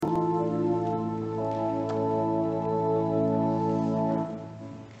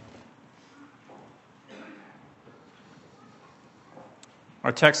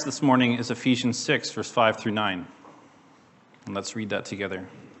Our text this morning is Ephesians 6, verse 5 through 9. And let's read that together.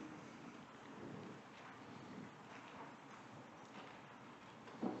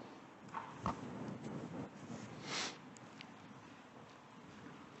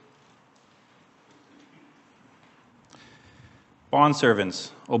 Bondservants,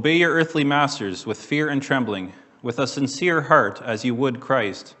 obey your earthly masters with fear and trembling, with a sincere heart as you would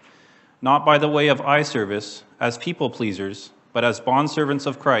Christ, not by the way of eye service, as people pleasers, but as bondservants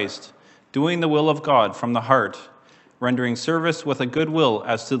of Christ, doing the will of God from the heart, rendering service with a good will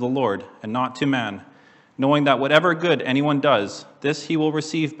as to the Lord and not to man, knowing that whatever good anyone does, this he will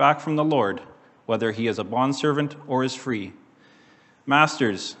receive back from the Lord, whether he is a bondservant or is free.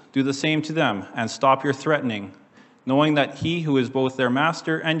 Masters, do the same to them and stop your threatening, knowing that he who is both their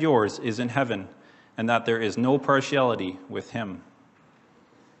master and yours is in heaven, and that there is no partiality with him.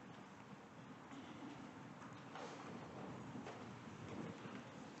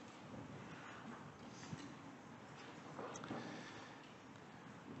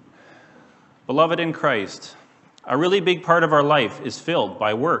 Beloved in Christ, a really big part of our life is filled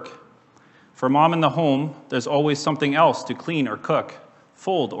by work. For mom in the home, there's always something else to clean or cook,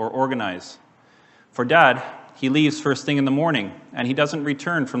 fold or organize. For dad, he leaves first thing in the morning, and he doesn't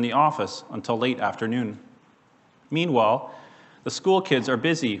return from the office until late afternoon. Meanwhile, the school kids are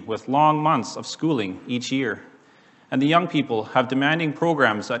busy with long months of schooling each year, and the young people have demanding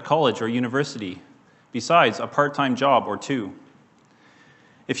programs at college or university, besides a part-time job or two.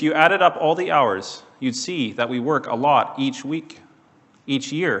 If you added up all the hours, you'd see that we work a lot each week,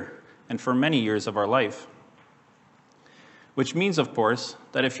 each year, and for many years of our life. Which means, of course,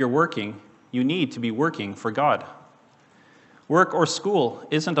 that if you're working, you need to be working for God. Work or school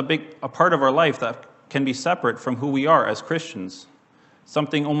isn't a part of our life that can be separate from who we are as Christians,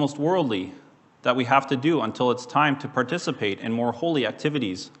 something almost worldly that we have to do until it's time to participate in more holy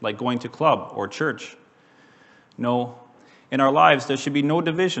activities like going to club or church. No, in our lives there should be no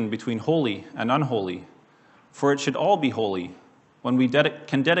division between holy and unholy, for it should all be holy when we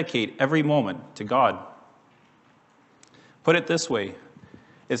can dedicate every moment to God. Put it this way,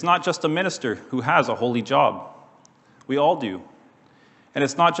 it's not just a minister who has a holy job. We all do. And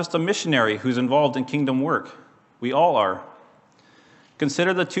it's not just a missionary who's involved in kingdom work. We all are.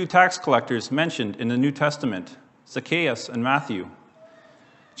 Consider the two tax collectors mentioned in the New Testament, Zacchaeus and Matthew.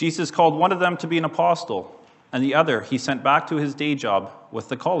 Jesus called one of them to be an apostle, and the other he sent back to his day job with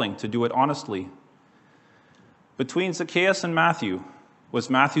the calling to do it honestly. Between Zacchaeus and Matthew, was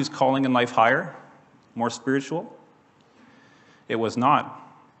Matthew's calling in life higher, more spiritual? It was not.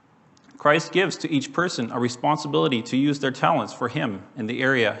 Christ gives to each person a responsibility to use their talents for him in the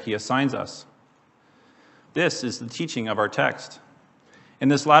area he assigns us. This is the teaching of our text. In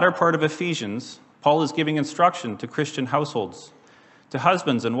this latter part of Ephesians, Paul is giving instruction to Christian households, to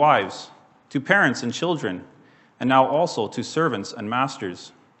husbands and wives, to parents and children, and now also to servants and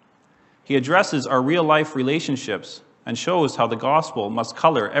masters. He addresses our real-life relationships and shows how the gospel must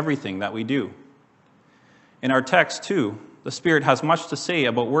color everything that we do. In our text, too, the Spirit has much to say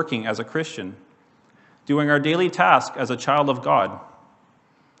about working as a Christian, doing our daily task as a child of God.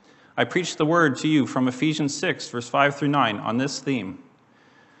 I preach the word to you from Ephesians 6, verse 5 through 9 on this theme.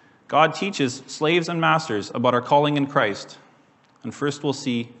 God teaches slaves and masters about our calling in Christ. And first we'll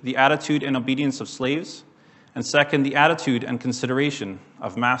see the attitude and obedience of slaves, and second, the attitude and consideration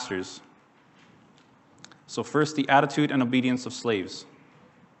of masters. So first, the attitude and obedience of slaves.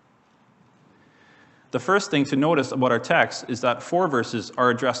 The first thing to notice about our text is that 4 verses are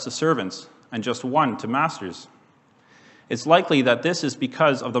addressed to servants and just 1 to masters. It's likely that this is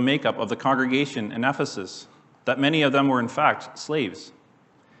because of the makeup of the congregation in Ephesus, that many of them were in fact slaves.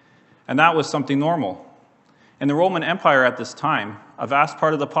 And that was something normal. In the Roman Empire at this time, a vast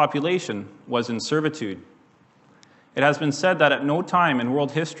part of the population was in servitude. It has been said that at no time in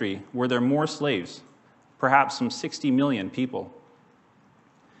world history were there more slaves, perhaps some 60 million people.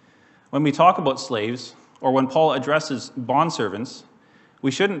 When we talk about slaves, or when Paul addresses bondservants,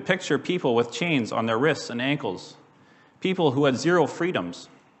 we shouldn't picture people with chains on their wrists and ankles, people who had zero freedoms.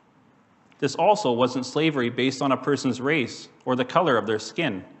 This also wasn't slavery based on a person's race or the color of their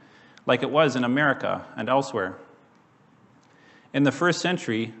skin, like it was in America and elsewhere. In the first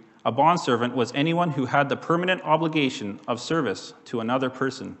century, a bondservant was anyone who had the permanent obligation of service to another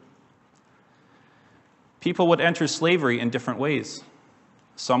person. People would enter slavery in different ways.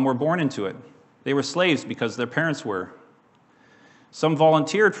 Some were born into it. They were slaves because their parents were. Some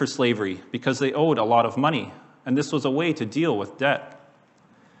volunteered for slavery because they owed a lot of money, and this was a way to deal with debt.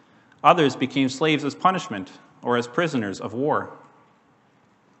 Others became slaves as punishment or as prisoners of war.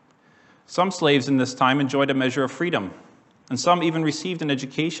 Some slaves in this time enjoyed a measure of freedom, and some even received an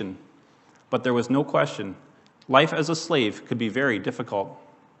education. But there was no question, life as a slave could be very difficult.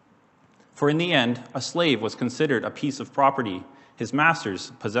 For in the end, a slave was considered a piece of property, his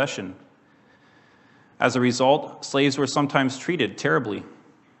master's possession. As a result, slaves were sometimes treated terribly.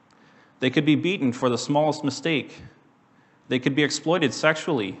 They could be beaten for the smallest mistake. They could be exploited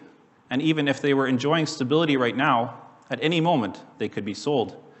sexually, and even if they were enjoying stability right now, at any moment they could be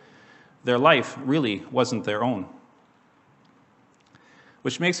sold. Their life really wasn't their own.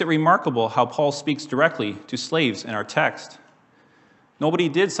 Which makes it remarkable how Paul speaks directly to slaves in our text. Nobody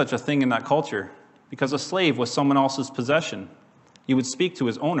did such a thing in that culture, because a slave was someone else's possession. He would speak to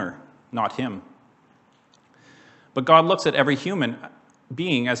his owner, not him. But God looks at every human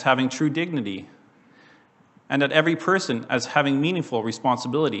being as having true dignity, and at every person as having meaningful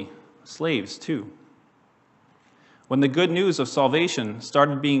responsibility, slaves too. When the good news of salvation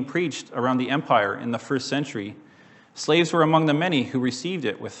started being preached around the empire in the first century, slaves were among the many who received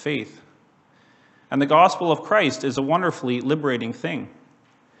it with faith. And the gospel of Christ is a wonderfully liberating thing.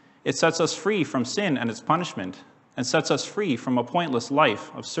 It sets us free from sin and its punishment, and sets us free from a pointless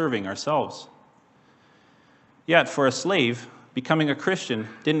life of serving ourselves. Yet, for a slave, becoming a Christian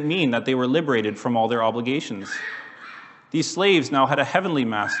didn't mean that they were liberated from all their obligations. These slaves now had a heavenly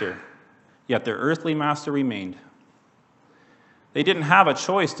master, yet their earthly master remained. They didn't have a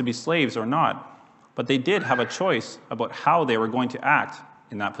choice to be slaves or not, but they did have a choice about how they were going to act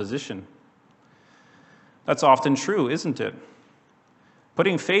in that position. That's often true, isn't it?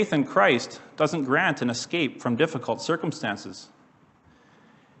 Putting faith in Christ doesn't grant an escape from difficult circumstances.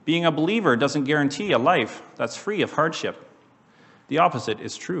 Being a believer doesn't guarantee a life that's free of hardship. The opposite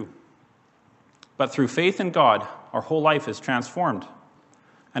is true. But through faith in God, our whole life is transformed,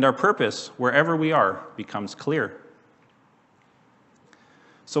 and our purpose, wherever we are, becomes clear.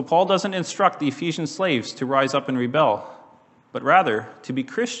 So Paul doesn't instruct the Ephesian slaves to rise up and rebel, but rather to be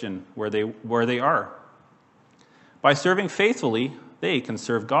Christian where they are. By serving faithfully, they can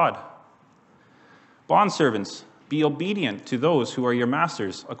serve God. Bondservants, be obedient to those who are your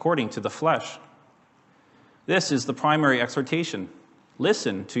masters according to the flesh. This is the primary exhortation.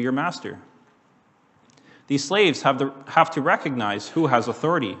 Listen to your master. These slaves have to recognize who has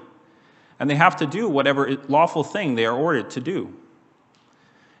authority, and they have to do whatever lawful thing they are ordered to do.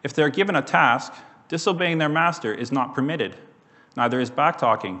 If they're given a task, disobeying their master is not permitted. Neither is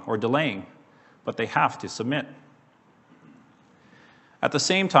backtalking or delaying, but they have to submit. At the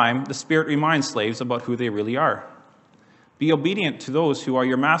same time, the Spirit reminds slaves about who they really are. Be obedient to those who are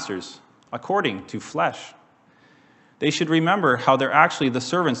your masters, according to flesh. They should remember how they're actually the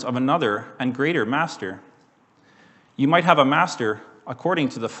servants of another and greater master. You might have a master according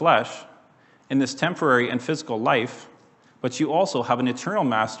to the flesh in this temporary and physical life, but you also have an eternal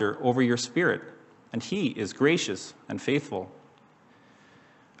master over your spirit, and he is gracious and faithful.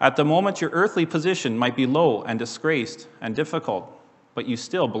 At the moment, your earthly position might be low and disgraced and difficult, but you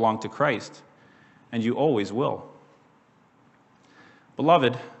still belong to Christ, and you always will.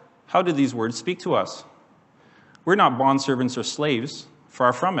 Beloved, how do these words speak to us? We're not bondservants or slaves,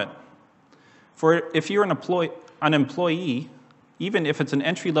 far from it. For if you're an employee, even if it's an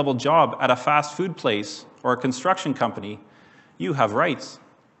entry-level job at a fast food place or a construction company, you have rights.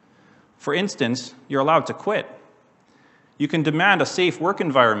 For instance, you're allowed to quit. You can demand a safe work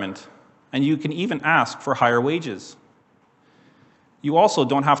environment, and you can even ask for higher wages. You also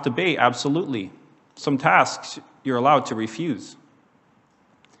don't have to pay absolutely. Some tasks you're allowed to refuse.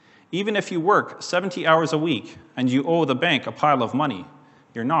 Even if you work 70 hours a week and you owe the bank a pile of money,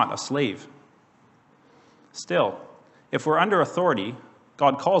 you're not a slave. Still, if we're under authority,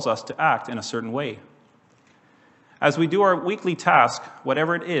 God calls us to act in a certain way. As we do our weekly task,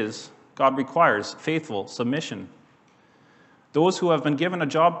 whatever it is, God requires faithful submission. Those who have been given a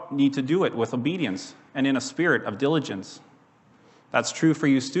job need to do it with obedience and in a spirit of diligence. That's true for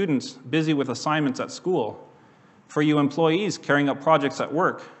you students busy with assignments at school, for you employees carrying out projects at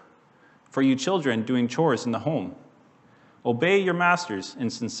work, for you children doing chores in the home. Obey your masters in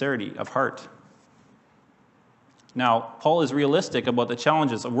sincerity of heart. Now, Paul is realistic about the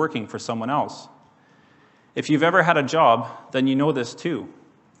challenges of working for someone else. If you've ever had a job, then you know this too.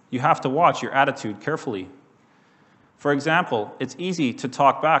 You have to watch your attitude carefully. For example, it's easy to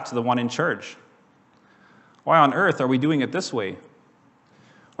talk back to the one in charge. Why on earth are we doing it this way?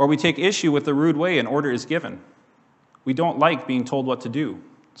 Or we take issue with the rude way an order is given. We don't like being told what to do,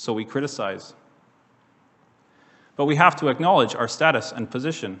 so we criticize. But we have to acknowledge our status and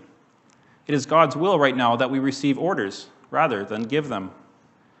position. It is God's will right now that we receive orders rather than give them.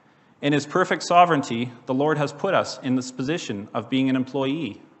 In his perfect sovereignty, the Lord has put us in this position of being an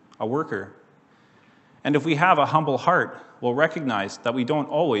employee, a worker. And if we have a humble heart, we'll recognize that we don't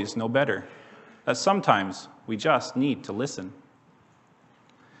always know better, that sometimes we just need to listen.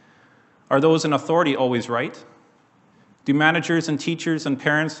 Are those in authority always right? Do managers and teachers and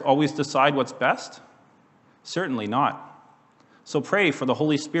parents always decide what's best? Certainly not. So pray for the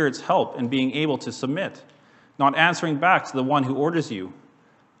Holy Spirit's help in being able to submit, not answering back to the one who orders you,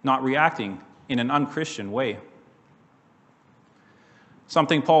 not reacting in an unchristian way.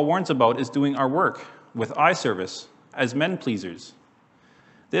 Something Paul warns about is doing our work with eye service as men pleasers.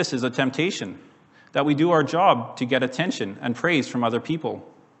 This is a temptation, that we do our job to get attention and praise from other people.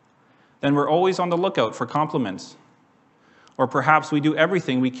 Then we're always on the lookout for compliments. Or perhaps we do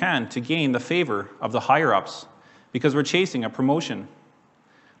everything we can to gain the favor of the higher-ups because we're chasing a promotion.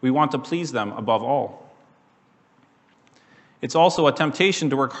 We want to please them above all. It's also a temptation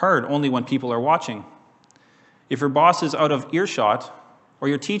to work hard only when people are watching. If your boss is out of earshot or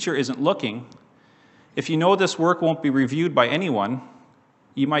your teacher isn't looking, if you know this work won't be reviewed by anyone,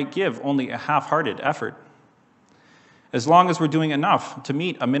 you might give only a half-hearted effort. As long as we're doing enough to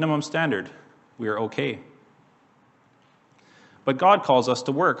meet a minimum standard, we are okay. But God calls us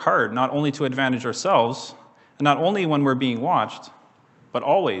to work hard, not only to advantage ourselves, and not only when we're being watched, but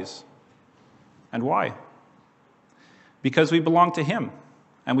always. And why? Because we belong to Him,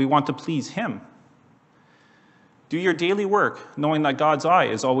 and we want to please Him. Do your daily work knowing that God's eye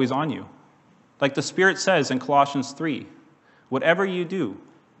is always on you. Like the Spirit says in Colossians 3, whatever you do,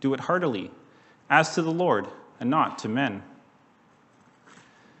 do it heartily, as to the Lord and not to men.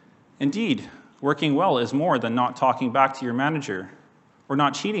 Indeed, working well is more than not talking back to your manager or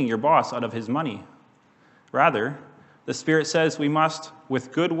not cheating your boss out of his money. Rather, the Spirit says we must,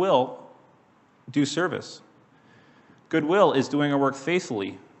 with good will, do service. Goodwill is doing our work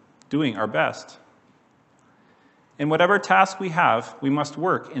faithfully, doing our best. In whatever task we have, we must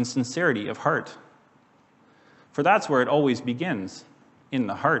work in sincerity of heart. For that's where it always begins, in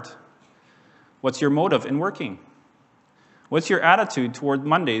the heart. What's your motive in working? What's your attitude toward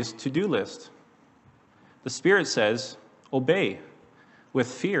Monday's to-do list? The Spirit says, obey,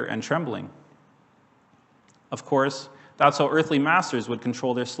 with fear and trembling. Of course, that's how earthly masters would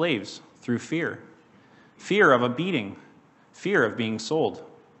control their slaves, through fear. Fear of a beating, fear of being sold.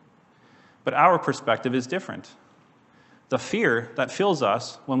 But our perspective is different. The fear that fills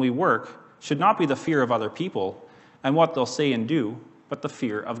us when we work should not be the fear of other people and what they'll say and do, but the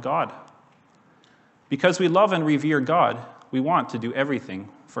fear of God. Because we love and revere God, we want to do everything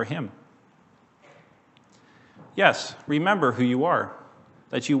for Him. Yes, remember who you are,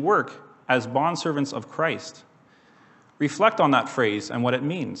 that you work as bondservants of Christ. Reflect on that phrase and what it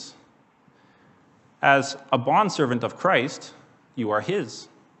means. As a bondservant of Christ, you are His.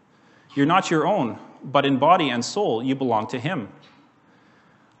 You're not your own, but in body and soul you belong to Him.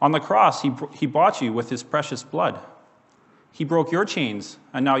 On the cross, He bought you with His precious blood. He broke your chains,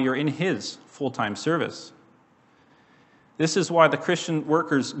 and now you're in His full-time service. This is why the Christian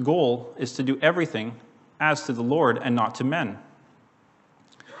worker's goal is to do everything as to the Lord and not to men.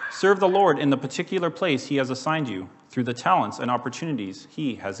 Serve the Lord in the particular place He has assigned you through the talents and opportunities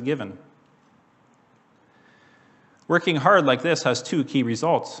He has given. Working hard like this has two key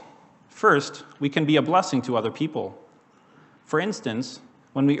results. First, we can be a blessing to other people. For instance,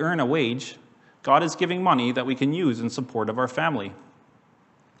 when we earn a wage, God is giving money that we can use in support of our family.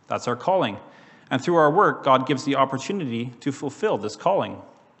 That's our calling. And through our work, God gives the opportunity to fulfill this calling.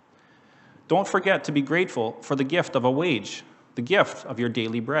 Don't forget to be grateful for the gift of a wage, the gift of your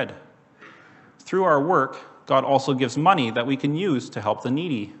daily bread. Through our work, God also gives money that we can use to help the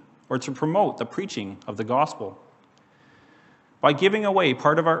needy or to promote the preaching of the gospel. By giving away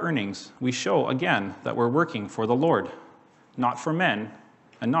part of our earnings, we show again that we're working for the Lord, not for men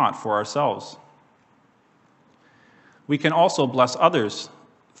and not for ourselves. We can also bless others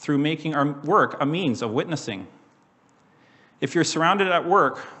through making our work a means of witnessing. If you're surrounded at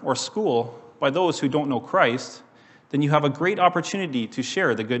work or school by those who don't know Christ, then you have a great opportunity to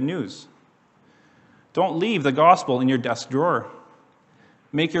share the good news. Don't leave the gospel in your desk drawer.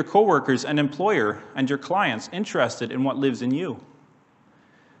 Make your coworkers and employer and your clients interested in what lives in you.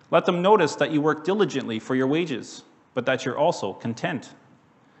 Let them notice that you work diligently for your wages, but that you're also content.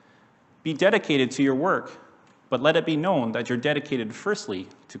 Be dedicated to your work, but let it be known that you're dedicated firstly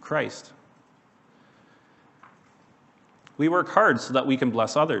to Christ. We work hard so that we can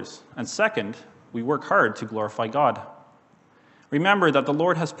bless others, and second, we work hard to glorify God. Remember that the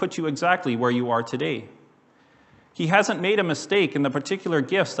Lord has put you exactly where you are today. He hasn't made a mistake in the particular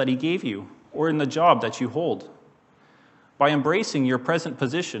gifts that He gave you or in the job that you hold. By embracing your present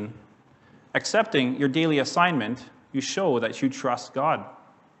position, accepting your daily assignment, you show that you trust God.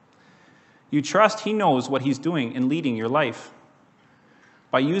 You trust he knows what he's doing in leading your life.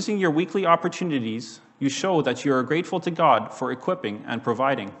 By using your weekly opportunities, you show that you are grateful to God for equipping and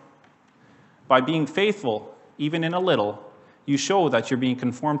providing. By being faithful, even in a little, you show that you're being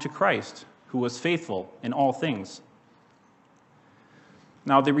conformed to Christ, who was faithful in all things.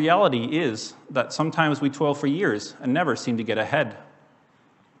 Now, the reality is that sometimes we toil for years and never seem to get ahead.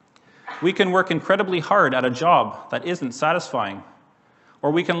 We can work incredibly hard at a job that isn't satisfying, or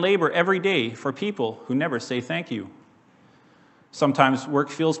we can labor every day for people who never say thank you. Sometimes work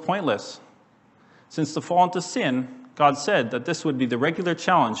feels pointless. Since the fall into sin, God said that this would be the regular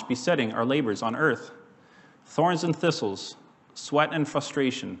challenge besetting our labors on earth: thorns and thistles, sweat and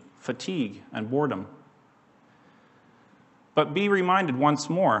frustration, fatigue and boredom. But be reminded once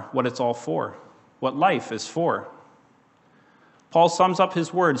more what it's all for, what life is for. Paul sums up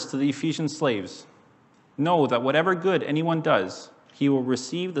his words to the Ephesian slaves: know that whatever good anyone does, he will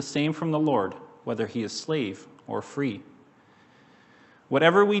receive the same from the Lord, whether he is slave or free.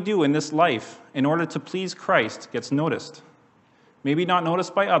 Whatever we do in this life in order to please Christ gets noticed. Maybe not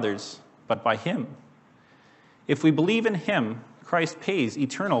noticed by others, but by him. If we believe in him, Christ pays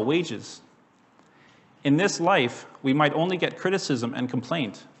eternal wages. In this life, we might only get criticism and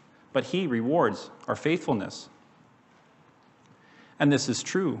complaint, but he rewards our faithfulness. And this is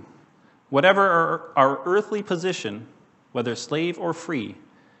true. Whatever our earthly position, whether slave or free,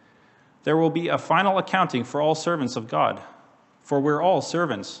 there will be a final accounting for all servants of God. For we're all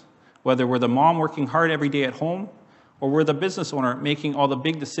servants, whether we're the mom working hard every day at home, or we're the business owner making all the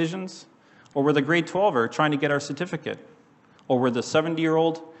big decisions, or we're the grade 12er trying to get our certificate, or we're the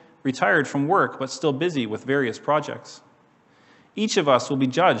 70-year-old retired from work but still busy with various projects. Each of us will be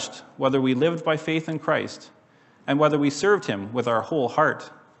judged whether we lived by faith in Christ and whether we served him with our whole heart.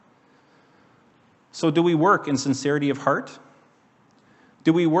 So do we work in sincerity of heart?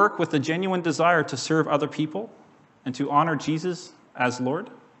 Do we work with a genuine desire to serve other people and to honor Jesus as Lord?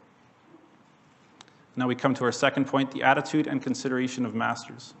 Now we come to our second point, the attitude and consideration of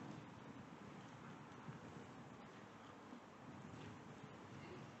masters.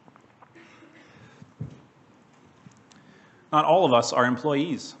 Not all of us are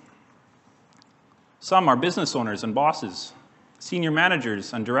employees. Some are business owners and bosses, senior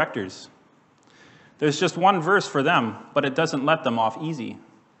managers and directors. There's just one verse for them, but it doesn't let them off easy.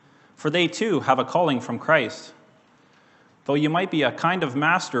 For they too have a calling from Christ. Though you might be a kind of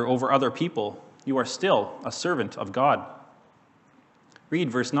master over other people, you are still a servant of God.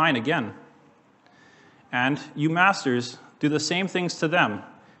 Read verse 9 again. And you masters do the same things to them,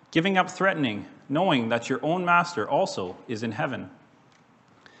 giving up threatening, knowing that your own master also is in heaven.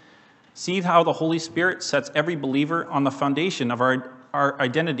 See how the Holy Spirit sets every believer on the foundation of our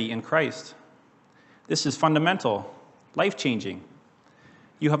identity in Christ. This is fundamental, life-changing.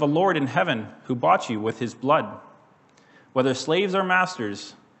 You have a Lord in heaven who bought you with his blood. Whether slaves or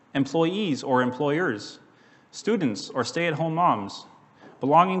masters, employees or employers, students or stay-at-home moms,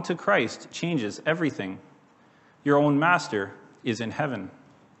 belonging to Christ changes everything. Your own master is in heaven.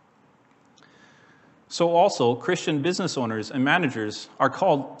 So also, Christian business owners and managers are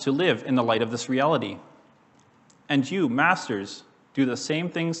called to live in the light of this reality. And you, masters, do the same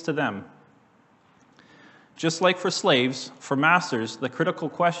things to them. Just like for slaves, for masters, the critical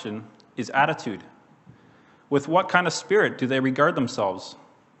question is attitude. With what kind of spirit do they regard themselves?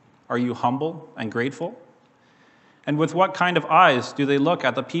 Are you humble and grateful? And with what kind of eyes do they look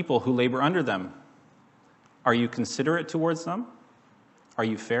at the people who labor under them? Are you considerate towards them? Are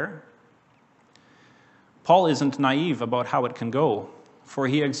you fair? Paul isn't naive about how it can go, for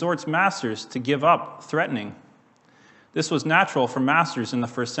he exhorts masters to give up threatening. This was natural for masters in the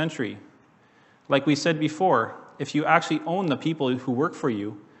first century. Like we said before, if you actually own the people who work for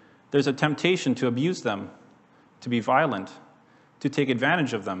you, there's a temptation to abuse them, to be violent, to take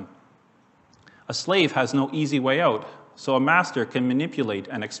advantage of them. A slave has no easy way out, so a master can manipulate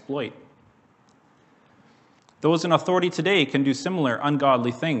and exploit. Those in authority today can do similar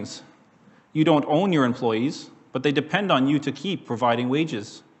ungodly things. You don't own your employees, but they depend on you to keep providing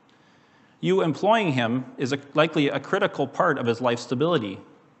wages. You employing him is likely a critical part of his life stability.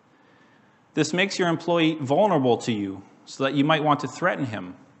 This makes your employee vulnerable to you, so that you might want to threaten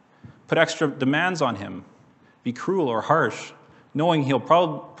him, put extra demands on him, be cruel or harsh, knowing he'll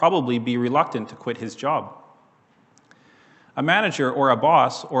probably be reluctant to quit his job. A manager or a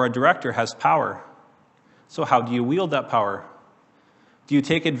boss or a director has power. So how do you wield that power? Do you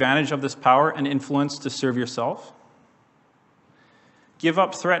take advantage of this power and influence to serve yourself? Give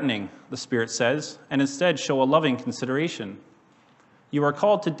up threatening, the Spirit says, and instead show a loving consideration. You are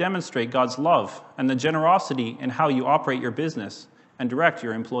called to demonstrate God's love and the generosity in how you operate your business and direct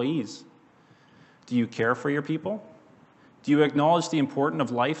your employees. Do you care for your people? Do you acknowledge the importance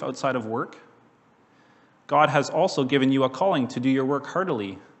of life outside of work? God has also given you a calling to do your work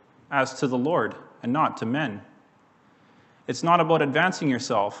heartily, as to the Lord and not to men. It's not about advancing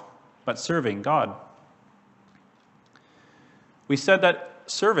yourself, but serving God. We said that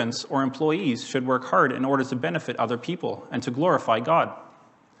servants or employees should work hard in order to benefit other people and to glorify God.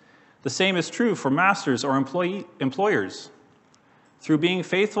 The same is true for masters or employers. Through being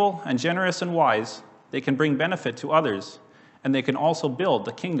faithful and generous and wise, they can bring benefit to others, and they can also build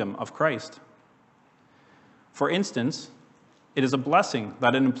the kingdom of Christ. For instance, it is a blessing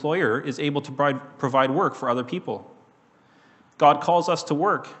that an employer is able to provide work for other people. God calls us to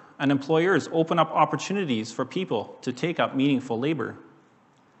work, and employers open up opportunities for people to take up meaningful labor.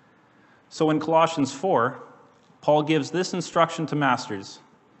 So in Colossians 4, Paul gives this instruction to masters.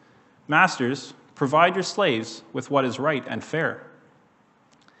 Masters, provide your slaves with what is right and fair.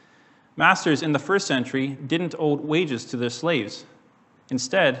 Masters in the first century didn't owe wages to their slaves.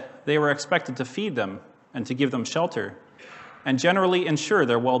 Instead, they were expected to feed them and to give them shelter, and generally ensure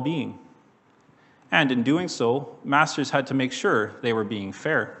their well-being. And in doing so, masters had to make sure they were being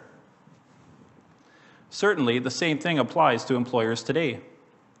fair. Certainly, the same thing applies to employers today.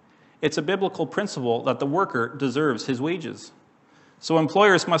 It's a biblical principle that the worker deserves his wages. So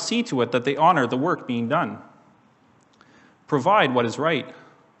employers must see to it that they honor the work being done. Provide what is right,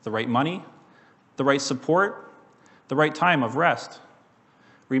 the right money, the right support, the right time of rest.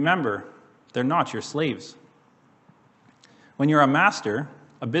 Remember, they're not your slaves. When you're a master,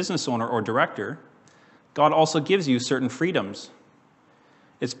 a business owner, or director, God also gives you certain freedoms.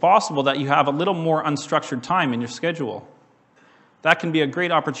 It's possible that you have a little more unstructured time in your schedule. That can be a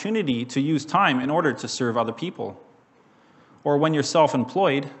great opportunity to use time in order to serve other people. Or when you're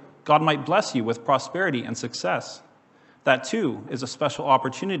self-employed, God might bless you with prosperity and success. That too is a special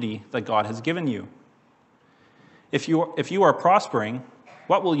opportunity that God has given you. If you are prospering,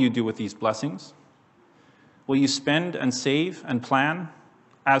 what will you do with these blessings? Will you spend and save and plan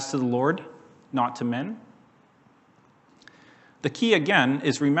as to the Lord, not to men? The key again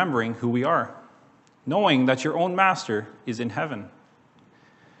is remembering who we are, knowing that your own master is in heaven.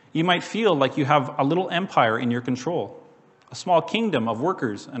 You might feel like you have a little empire in your control, a small kingdom of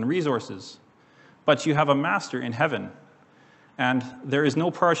workers and resources, but you have a master in heaven, and there is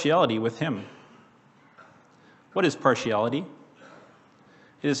no partiality with him. What is partiality?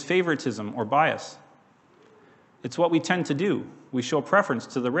 It is favoritism or bias. It's what we tend to do. We show preference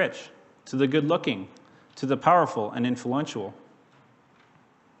to the rich, to the good-looking, to the powerful and influential.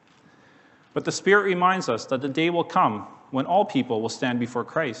 But the Spirit reminds us that the day will come when all people will stand before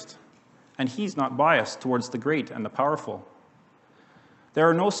Christ, and he's not biased towards the great and the powerful. There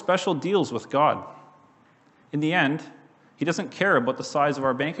are no special deals with God. In the end, he doesn't care about the size of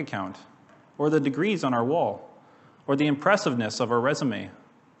our bank account, or the degrees on our wall, or the impressiveness of our resume.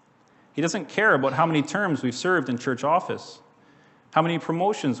 He doesn't care about how many terms we've served in church office, how many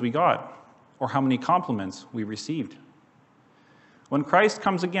promotions we got, or how many compliments we received. When Christ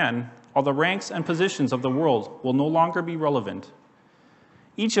comes again, all the ranks and positions of the world will no longer be relevant.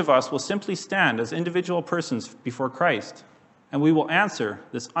 Each of us will simply stand as individual persons before Christ, and we will answer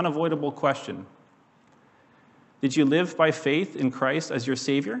this unavoidable question. Did you live by faith in Christ as your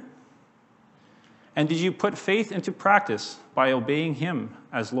Savior? And did you put faith into practice by obeying him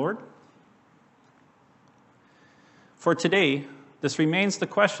as Lord? For today, this remains the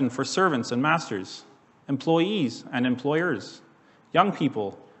question for servants and masters, employees and employers, young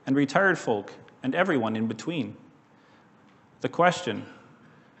people and retired folk, and everyone in between. The question,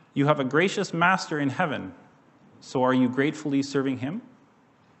 you have a gracious master in heaven, so are you gratefully serving him?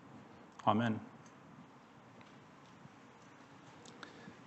 Amen.